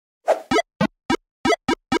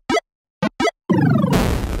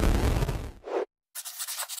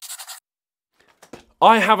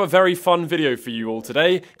I have a very fun video for you all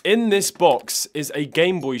today. In this box is a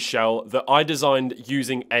Game Boy shell that I designed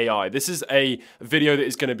using AI. This is a video that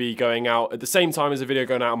is going to be going out at the same time as a video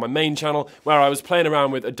going out on my main channel where I was playing around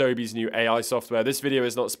with Adobe's new AI software. This video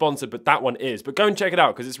is not sponsored, but that one is. But go and check it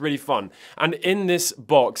out because it's really fun. And in this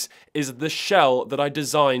box is the shell that I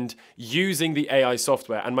designed using the AI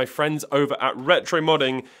software. And my friends over at Retro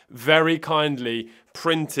Modding very kindly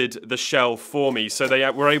printed the shell for me, so they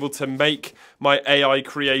were able to make my AI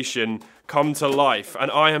creation come to life, and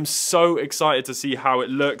I am so excited to see how it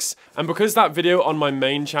looks. And because that video on my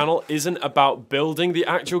main channel isn't about building the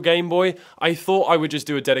actual Game Boy, I thought I would just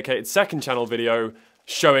do a dedicated second channel video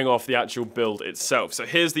showing off the actual build itself. So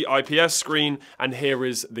here's the IPS screen, and here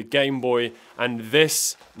is the Game Boy, and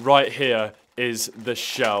this right here is the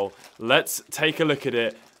shell. Let's take a look at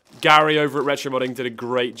it. Gary over at Retro Modding did a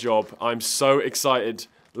great job. I'm so excited.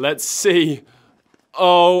 Let's see.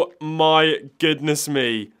 Oh my goodness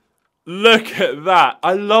me. Look at that.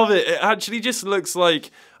 I love it. It actually just looks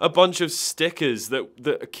like a bunch of stickers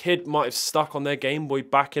that a kid might have stuck on their Game Boy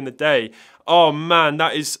back in the day. Oh man,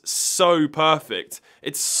 that is so perfect.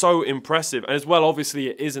 It's so impressive. And as well, obviously,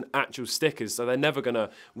 it isn't actual stickers, so they're never going to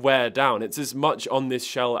wear down. It's as much on this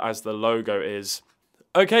shell as the logo is.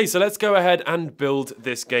 Okay, so let's go ahead and build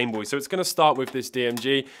this Game Boy. So it's going to start with this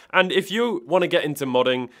DMG, and if you want to get into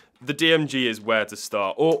modding, the DMG is where to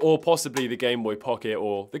start, or possibly the Game Boy Pocket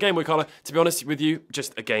or the Game Boy Color. To be honest with you,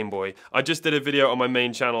 just a Game Boy. I just did a video on my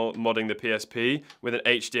main channel modding the PSP with an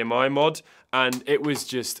HDMI mod, and it was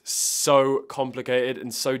just so complicated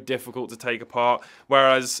and so difficult to take apart,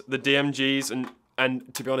 whereas the DMGs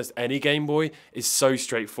and to be honest, any Game Boy is so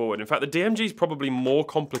straightforward. In fact, the DMG is probably more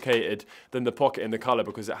complicated than the Pocket and the Color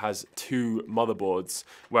because it has two motherboards,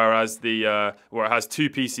 whereas the or it has two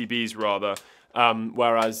PCBs rather.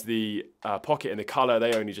 Whereas the Pocket and the Color,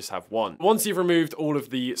 they only just have one. Once you've removed all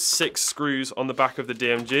of the 6 screws on the back of the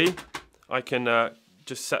DMG, I can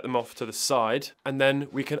just set them off to the side, and then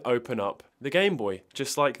we can open up the Game Boy,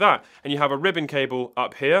 just like that. And you have a ribbon cable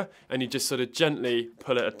up here, and you just sort of gently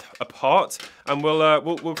pull it apart. And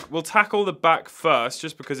we'll tackle the back first,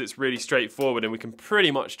 just because it's really straightforward, and we can pretty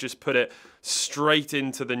much just put it straight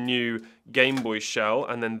into the new Game Boy shell,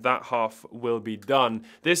 and then that half will be done.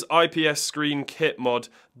 This IPS screen kit mod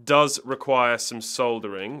does require some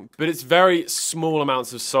soldering, but it's very small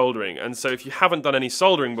amounts of soldering, and so if you haven't done any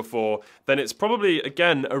soldering before, then it's probably,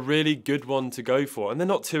 again, a really good one to go for, and they're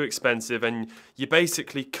not too expensive, and you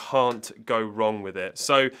basically can't go wrong with it.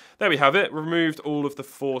 So there we have it, removed all of the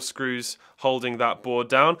 4 screws holding that board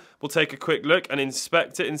down. We'll take a quick look and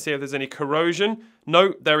inspect it and see if there's any corrosion.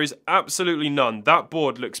 No, there is absolutely none. That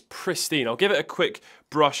board looks pristine. I'll give it a quick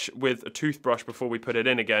brush with a toothbrush before we put it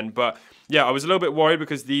in again. But yeah, I was a little bit worried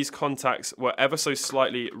because these contacts were ever so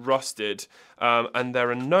slightly rusted, and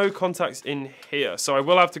there are no contacts in here. So I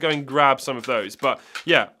will have to go and grab some of those. But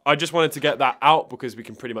yeah, I just wanted to get that out because we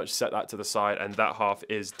can pretty much set that to the side, and that half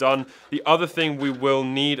is done. The other thing we will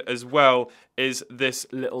need as well is this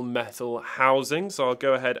little metal housing. So I'll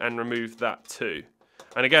go ahead and remove that too.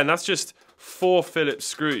 And again, that's just 4 Phillips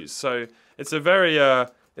screws, so it's a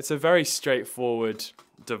very straightforward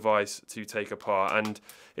device to take apart, and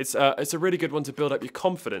it's a really good one to build up your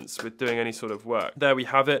confidence with doing any sort of work. There we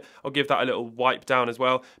have it. I'll give that a little wipe down as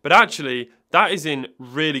well, but actually that is in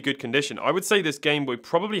really good condition. I would say this Game Boy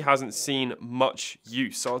probably hasn't seen much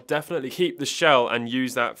use, so I'll definitely keep the shell and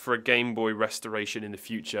use that for a Game Boy restoration in the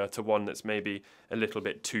future to one that's maybe a little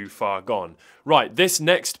bit too far gone. Right, this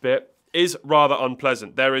next bit is rather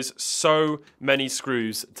unpleasant. There is so many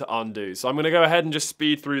screws to undo. So I'm going to go ahead and just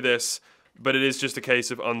speed through this, but it is just a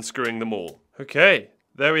case of unscrewing them all. Okay,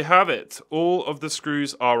 there we have it. All of the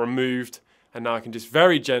screws are removed, and now I can just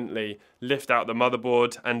very gently lift out the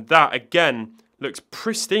motherboard, and that, again, looks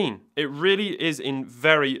pristine. It really is in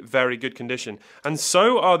very, very good condition. And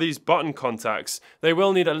so are these button contacts. They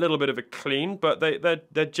will need a little bit of a clean, but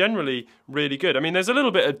they're generally really good. I mean, there's a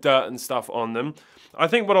little bit of dirt and stuff on them. I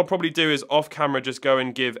think what I'll probably do is off camera just go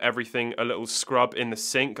and give everything a little scrub in the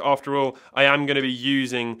sink. After all, I am going to be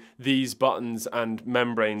using these buttons and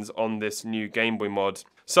membranes on this new Game Boy mod.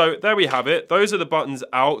 So there we have it. Those are the buttons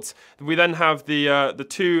out. We then have the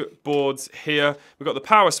 2 boards here. We've got the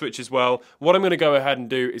power switch as well. What I'm going to go ahead and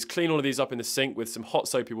do is clean all of these up in the sink with some hot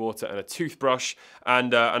soapy water and a toothbrush,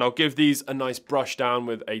 and I'll give these a nice brush down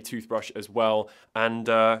with a toothbrush as well. And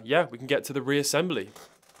yeah, we can get to the reassembly.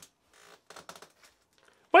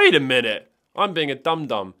 Wait a minute, I'm being a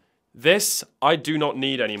dum-dum. This I do not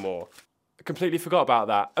need anymore. I completely forgot about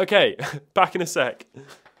that. Okay, back in a sec.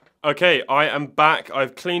 Okay, I am back.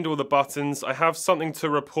 I've cleaned all the buttons. I have something to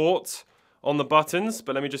report on the buttons,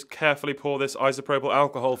 but let me just carefully pour this isopropyl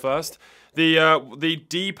alcohol first. The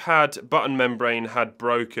D-pad button membrane had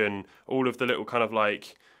broken. All of the little kind of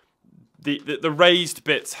like the raised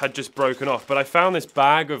bits had just broken off, but I found this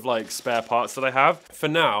bag of like spare parts that I have. For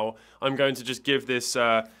now, I'm going to just give this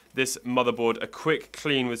this motherboard a quick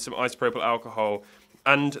clean with some isopropyl alcohol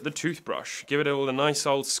and the toothbrush. Give it all a nice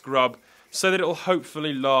old scrub so that it will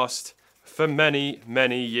hopefully last for many,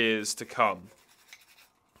 many years to come.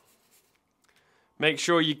 Make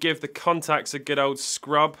sure you give the contacts a good old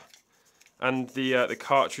scrub and the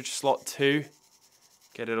cartridge slot too.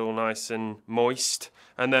 Get it all nice and moist.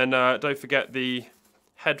 And then don't forget the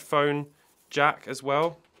headphone jack as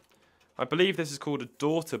well. I believe this is called a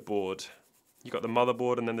daughter board. You got the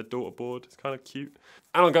motherboard and then the daughter board. It's kind of cute.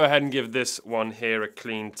 And I'll go ahead and give this one here a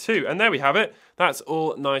clean too. And there we have it. That's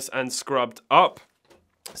all nice and scrubbed up.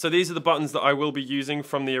 So these are the buttons that I will be using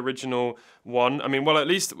from the original one. I mean, well, at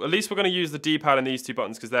least we're going to use the D-pad and these two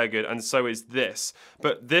buttons because they're good, and so is this.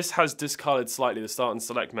 But this has discolored slightly, the start and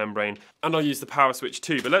select membrane, and I'll use the power switch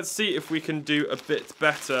too. But let's see if we can do a bit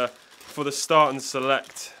better for the start and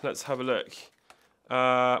select. Let's have a look.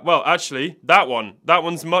 Well, actually, that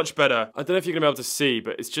one's much better. I don't know if you're going to be able to see,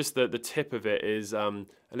 but it's just that the tip of it is a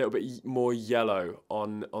little bit more yellow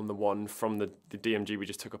on the one from the DMG we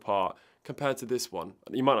just took apart, compared to this one.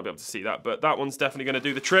 You might not be able to see that, but that one's definitely going to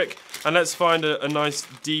do the trick. And let's find a nice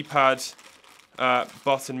D-pad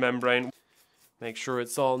button membrane. Make sure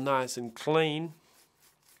it's all nice and clean.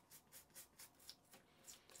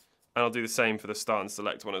 And I'll do the same for the start and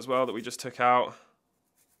select one as well that we just took out.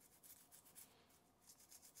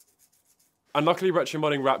 And luckily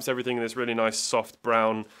Retromodding wraps everything in this really nice soft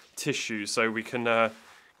brown tissue, so we can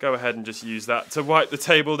go ahead and just use that to wipe the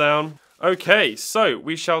table down. Okay, so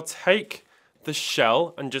we shall take the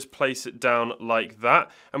shell and just place it down like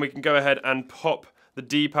that, and we can go ahead and pop the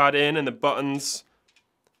D-pad in and the buttons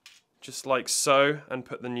just like so, and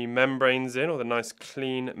put the new membranes in, or the nice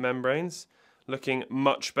clean membranes, looking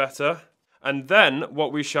much better. And then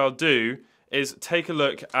what we shall do is take a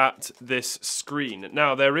look at this screen.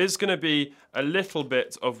 Now, there is going to be a little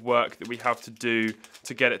bit of work that we have to do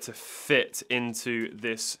to get it to fit into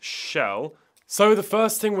this shell. So the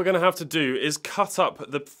first thing we're going to have to do is cut up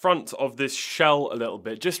the front of this shell a little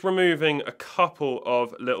bit, just removing a couple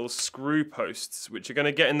of little screw posts which are going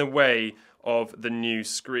to get in the way of the new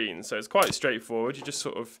screen. So it's quite straightforward. You just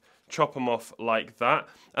sort of chop them off like that.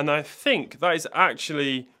 And I think that is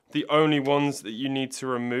actually the only ones that you need to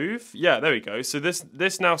remove. Yeah, there we go. So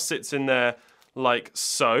this now sits in there like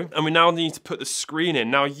so. And we now need to put the screen in.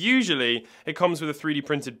 Now, usually it comes with a 3D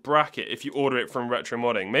printed bracket if you order it from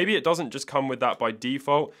Retromodding. Maybe it doesn't just come with that by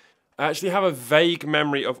default. I actually have a vague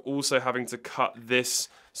memory of also having to cut this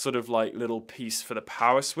sort of like little piece for the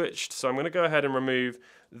power switch. So I'm going to go ahead and remove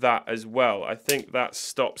that as well. I think that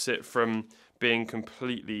stops it from being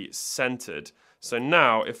completely centered. So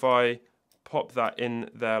now if I pop that in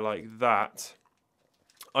there like that,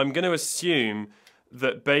 I'm going to assume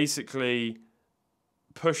that basically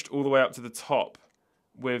pushed all the way up to the top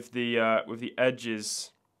with the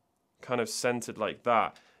edges kind of centered like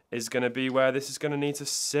that is going to be where this is going to need to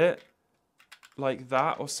sit like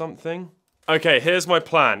that or something. Okay, here's my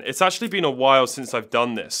plan. It's actually been a while since I've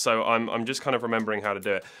done this, so I'm just kind of remembering how to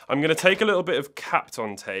do it. I'm going to take a little bit of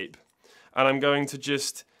Kapton tape and I'm going to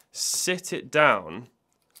just sit it down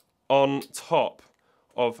on top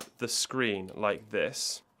of the screen like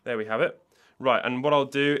this. There we have it. Right, and what I'll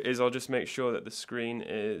do is I'll just make sure that the screen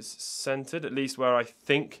is centered, at least where I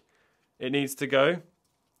think it needs to go.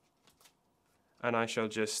 And I shall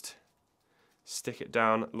just stick it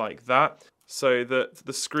down like that so that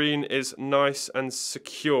the screen is nice and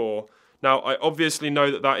secure. Now, I obviously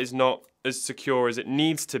know that that is not as secure as it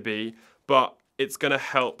needs to be, but it's going to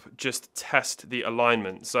help just test the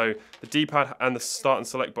alignment. So the D-pad and the start and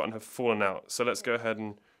select button have fallen out. So let's go ahead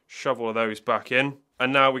and shove all of those back in.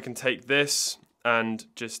 And now we can take this and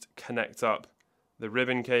just connect up the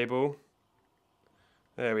ribbon cable.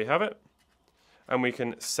 There we have it. And we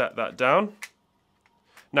can set that down.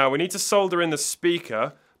 Now we need to solder in the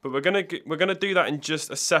speaker, but we're gonna do that in just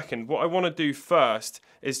a second. What I want to do first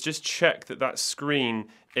is just check that that screen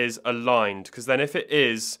is aligned, because then if it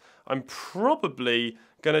is, I'm probably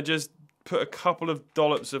gonna just put a couple of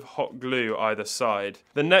dollops of hot glue either side.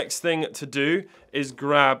 The next thing to do is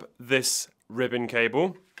grab this ribbon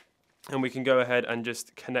cable, and we can go ahead and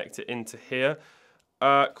just connect it into here.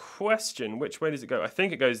 Question, which way does it go? I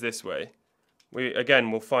think it goes this way.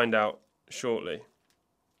 We'll find out shortly.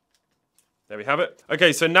 There we have it.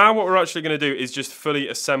 Okay, so now what we're actually going to do is just fully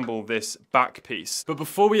assemble this back piece. But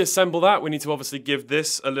before we assemble that, we need to obviously give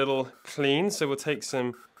this a little clean. So we'll take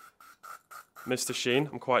some Mr. Sheen,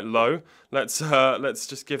 I'm quite low. Let's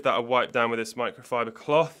just give that a wipe down with this microfiber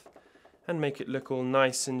cloth and make it look all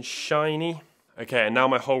nice and shiny. Okay, and now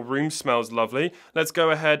my whole room smells lovely. Let's go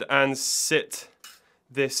ahead and sit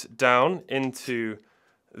this down into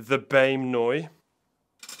the GameBoy.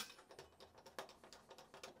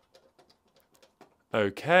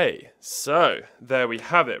 Okay, so there we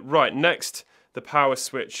have it. Right, next the power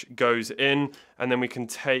switch goes in, and then we can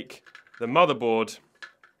take the motherboard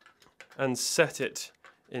and set it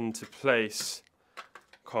into place,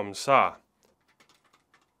 comme ça.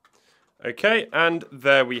 Okay, and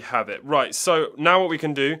there we have it. Right, so now what we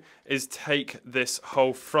can do is take this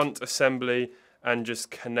whole front assembly and just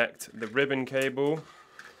connect the ribbon cable,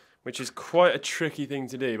 which is quite a tricky thing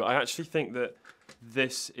to do, but I actually think that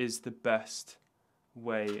this is the best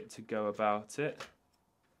way to go about it.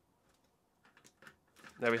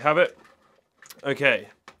 There we have it. Okay,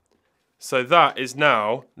 so that is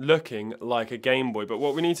now looking like a Game Boy, but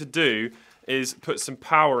what we need to do is put some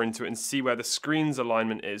power into it and see where the screen's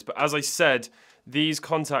alignment is. But as I said, these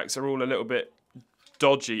contacts are all a little bit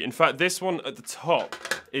dodgy. In fact, this one at the top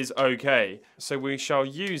is okay, so we shall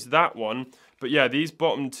use that one. But yeah, these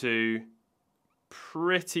bottom two,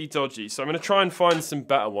 pretty dodgy, so I'm going to try and find some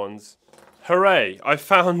better ones. Hooray! I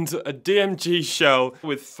found a DMG shell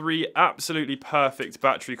with 3 absolutely perfect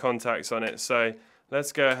battery contacts on it. So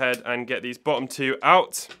let's go ahead and get these bottom 2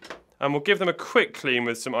 out. And we'll give them a quick clean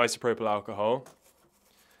with some isopropyl alcohol.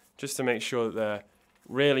 Just to make sure that they're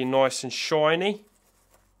really nice and shiny.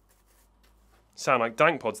 Sound like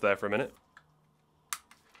dank pods there for a minute.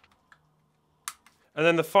 And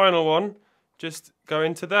then the final one, just go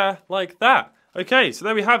into there like that. Okay, so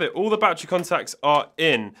there we have it. All the battery contacts are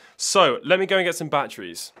in. So, let me go and get some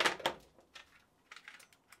batteries.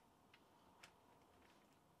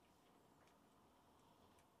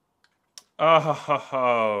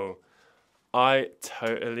 Oh, I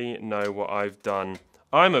totally know what I've done.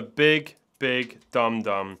 I'm a big, big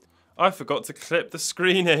dum-dum. I forgot to clip the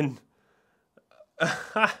screen in.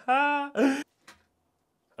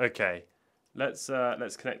 Okay, let's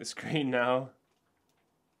connect the screen now.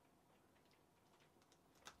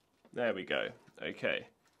 There we go. Okay.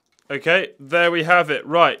 Okay, there we have it.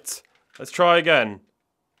 Right. Let's try again.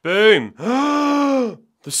 Boom. The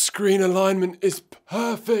screen alignment is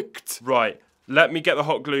perfect. Right. Let me get the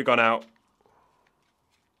hot glue gun out.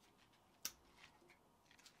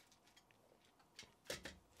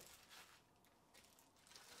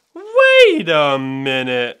 Wait a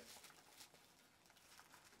minute.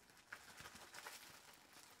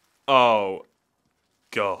 Oh,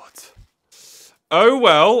 God. Oh,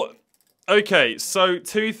 well. Okay, so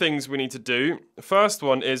 2 things we need to do. The first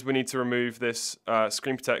one is we need to remove this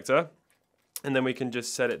screen protector, and then we can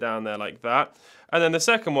just set it down there like that. And then the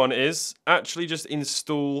second one is actually just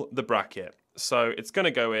install the bracket. So it's going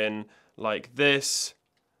to go in like this,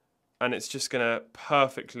 and it's just going to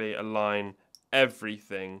perfectly align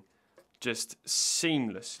everything just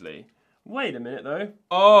seamlessly. Wait a minute though.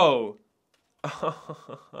 Oh!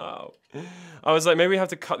 Oh. I was like, maybe we have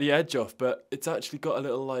to cut the edge off, but it's actually got a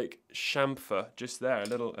little like chamfer just there, a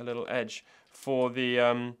little edge for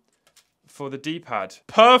the D-pad.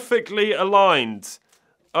 Perfectly aligned.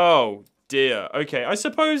 Oh dear. Okay, I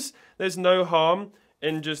suppose there's no harm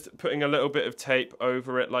in just putting a little bit of tape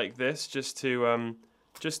over it like this, just to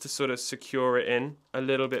sort of secure it in a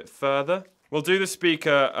little bit further. We'll do the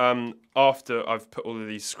speaker after I've put all of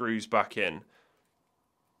these screws back in.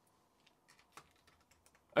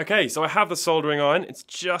 Okay, so I have the soldering iron. It's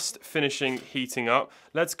just finishing heating up.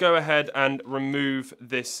 Let's go ahead and remove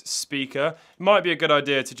this speaker. It might be a good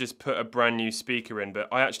idea to just put a brand new speaker in, but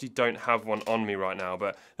I actually don't have one on me right now.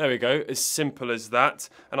 But there we go, as simple as that.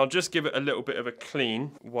 And I'll just give it a little bit of a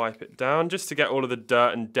clean. Wipe it down just to get all of the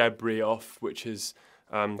dirt and debris off, which has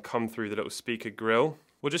come through the little speaker grill.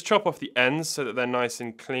 We'll just chop off the ends so that they're nice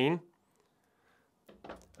and clean.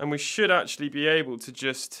 And we should actually be able to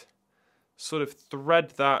just sort of thread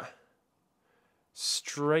that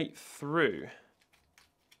straight through.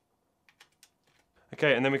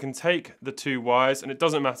 Okay, and then we can take the 2 wires, and it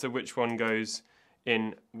doesn't matter which one goes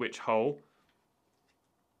in which hole.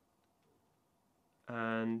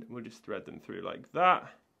 And we'll just thread them through like that.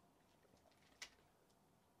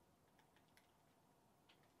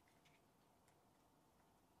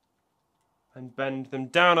 And bend them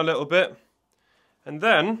down a little bit. And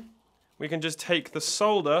then we can just take the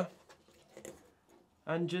solder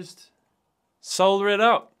and just solder it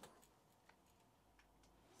up.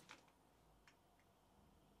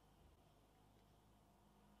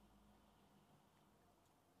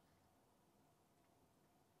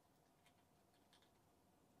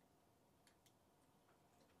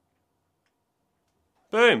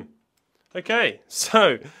 Boom. Okay,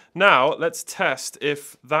 so now let's test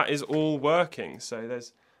if that is all working. So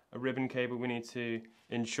there's a ribbon cable we need to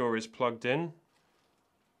ensure is plugged in.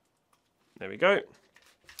 There we go.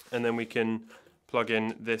 And then we can plug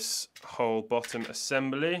in this whole bottom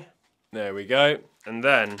assembly. There we go. And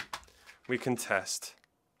then we can test.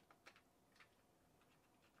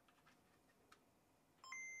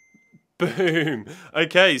 Boom.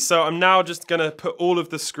 Okay, so I'm now just going to put all of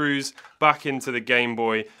the screws back into the Game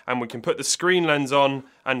Boy and we can put the screen lens on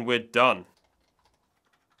and we're done.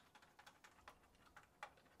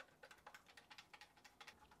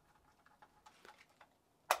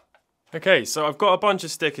 Okay, so I've got a bunch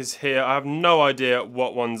of stickers here. I have no idea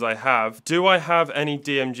what ones I have. Do I have any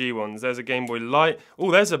DMG ones? There's a Game Boy Light.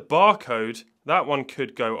 Oh, there's a barcode. That one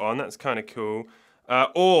could go on. That's kind of cool.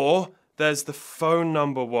 Or there's the phone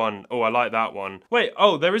number one. Oh, I like that one. Wait,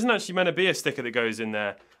 oh, there isn't actually meant to be a sticker that goes in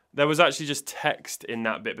there. There was actually just text in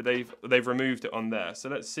that bit, but they've removed it on there. So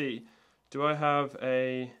let's see. Do I have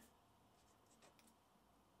a...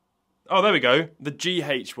 Oh, there we go. The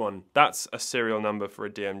GH one. That's a serial number for a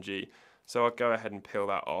DMG. So I'll go ahead and peel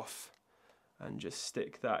that off and just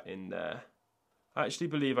stick that in there. I actually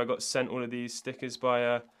believe I got sent all of these stickers by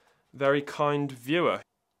a very kind viewer.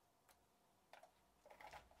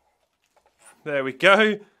 There we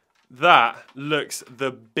go. That looks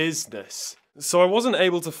the business. So I wasn't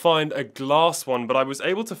able to find a glass one, but I was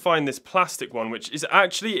able to find this plastic one, which is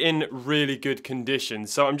actually in really good condition.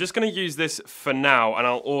 So I'm just going to use this for now, and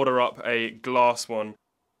I'll order up a glass one.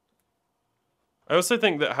 I also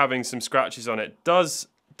think that having some scratches on it does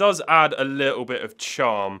add a little bit of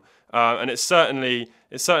charm, and it certainly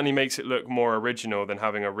makes it look more original than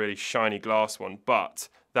having a really shiny glass one. But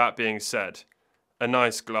that being said, a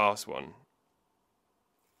nice glass one.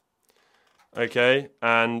 Okay,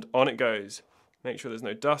 and on it goes. Make sure there's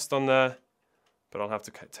no dust on there, but I'll have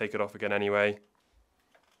to take it off again anyway.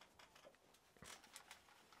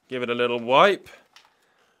 Give it a little wipe.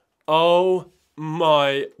 Oh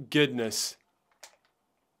my goodness.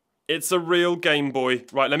 It's a real Game Boy.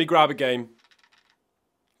 Right, let me grab a game.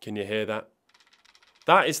 Can you hear that?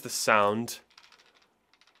 That is the sound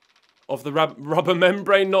of the rubber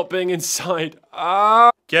membrane not being inside.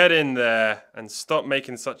 Ah! Get in there and stop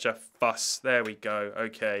making such a fuss. There we go.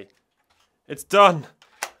 Okay. It's done.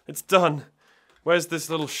 It's done. Where's this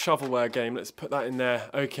little shovelware game? Let's put that in there.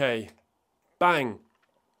 Okay. Bang.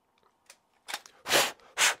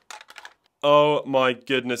 Oh my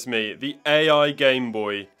goodness me. The AI Game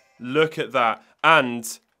Boy. Look at that.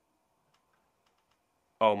 And...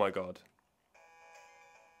 oh my god.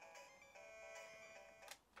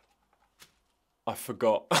 I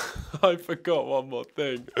forgot. I forgot one more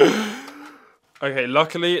thing. Okay,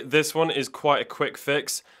 luckily this one is quite a quick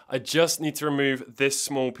fix. I just need to remove this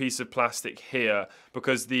small piece of plastic here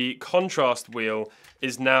because the contrast wheel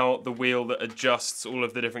is now the wheel that adjusts all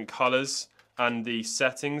of the different colors and the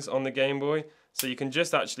settings on the Game Boy. So you can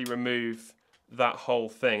just actually remove that whole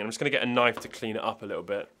thing. I'm just gonna get a knife to clean it up a little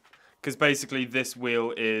bit because basically this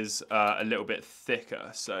wheel is a little bit thicker.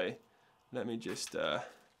 So let me just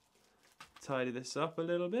tidy this up a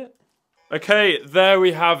little bit. Okay, there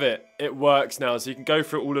we have it. It works now. So you can go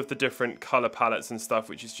through all of the different color palettes and stuff,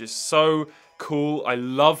 which is just so cool. I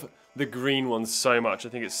love the green one so much. I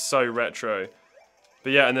think it's so retro.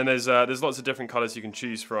 But yeah, and then there's lots of different colors you can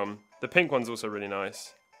choose from. The pink one's also really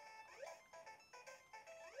nice.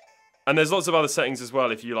 And there's lots of other settings as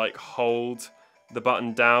well. If you like hold the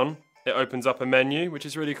button down, it opens up a menu, which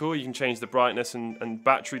is really cool. You can change the brightness and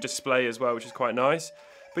battery display as well, which is quite nice.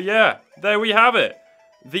 But yeah, there we have it.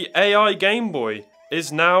 The AI Game Boy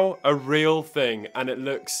is now a real thing, and it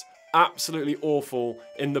looks absolutely awful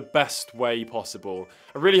in the best way possible.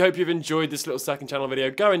 I really hope you've enjoyed this little second channel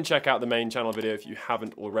video. Go and check out the main channel video if you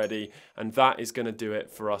haven't already, and that is going to do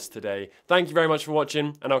it for us today. Thank you very much for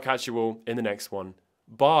watching, and I'll catch you all in the next one.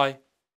 Bye.